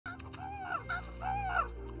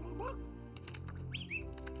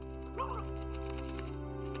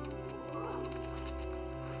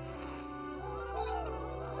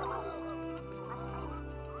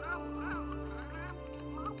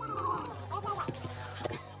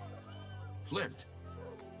Flint.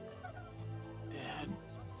 Dad?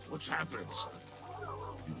 What's happened, son?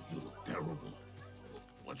 You look terrible.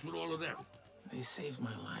 What's with all of them? They saved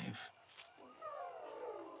my life.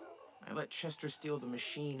 I let Chester steal the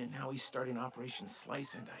machine, and now he's starting Operation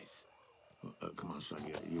Slice and Dice. Come on, son,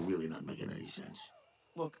 you're really not making any sense.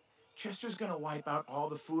 Look, Chester's gonna wipe out all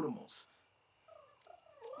the Foodimals.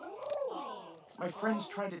 My friends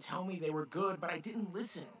tried to tell me they were good, but I didn't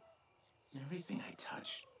listen. Everything I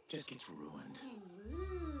touch just gets ruined.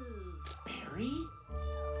 Barry?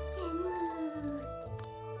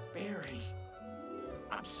 Barry.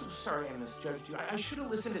 I'm so sorry I misjudged you. I should have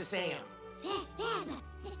listened to Sam.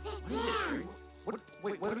 What is it?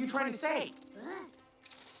 Wait, what are you trying to say?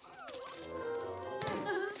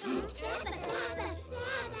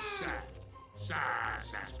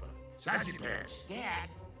 Sassy pants. Dad?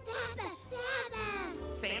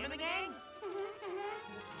 Sam in the gang?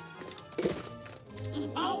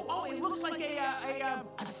 Oh, it looks like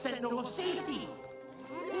a sentinel of safety.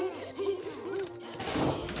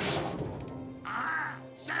 Ah,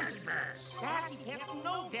 Sassy pants. Sassy pants?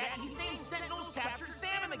 No, Dad. He's saying sentinels captured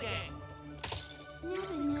Sam in the gang.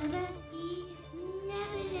 Never.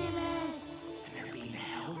 And they're being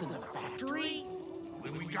held in the factory?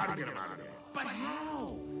 We gotta get him out of there. But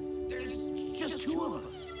how? There's just two of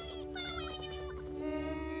us.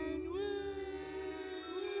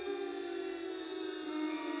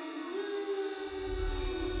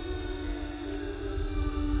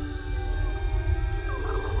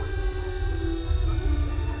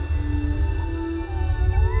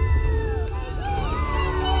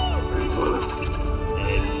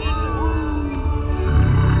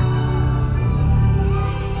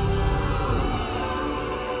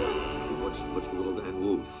 What's with all that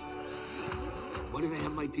wolf? Why do they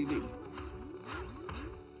have my TV?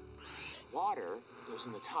 Water goes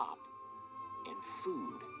in the top, and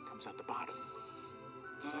food comes out the bottom.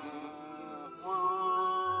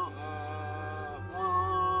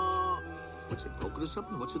 What's it, poking or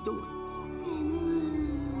something? What's it doing?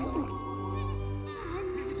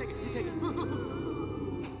 You take it.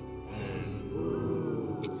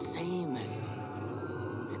 It's saying that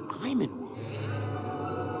I'm in Woo.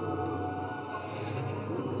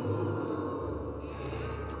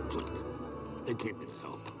 Flint, they came here to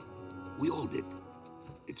help. We all did.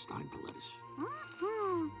 It's time to let us.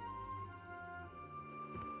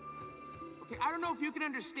 Okay, I don't know if you can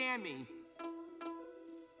understand me.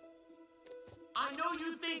 I know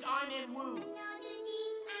you think I'm in Woo.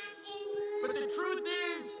 But the truth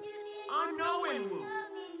is, I'm no in Woo.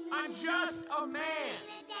 I'm just a man.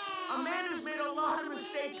 A man who's made a lot of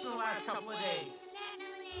mistakes in the last couple of days.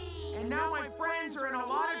 And now my friends are in a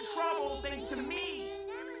lot of trouble thanks to me.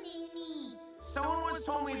 Someone once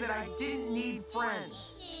told me that I didn't need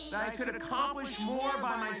friends, that I could accomplish more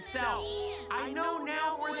by myself. I know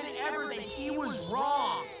now more than ever that he was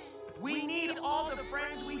wrong. We need all the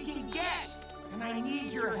friends we can get, and I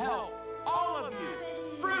need your help. All of you.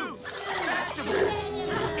 Fruits, vegetables,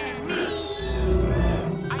 and meat.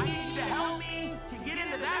 I need you to help me to get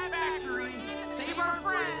into that factory, save our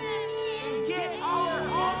friends, and get our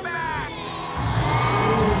home back.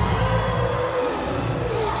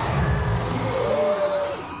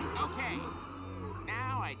 Okay,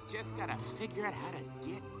 now I just gotta figure out how to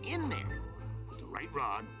get in there. With the right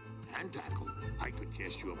rod and tackle, I could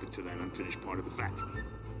cast you up into that unfinished part of the factory.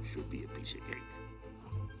 Should be a piece of cake.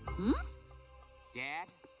 Dad,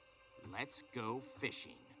 let's go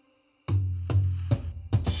fishing.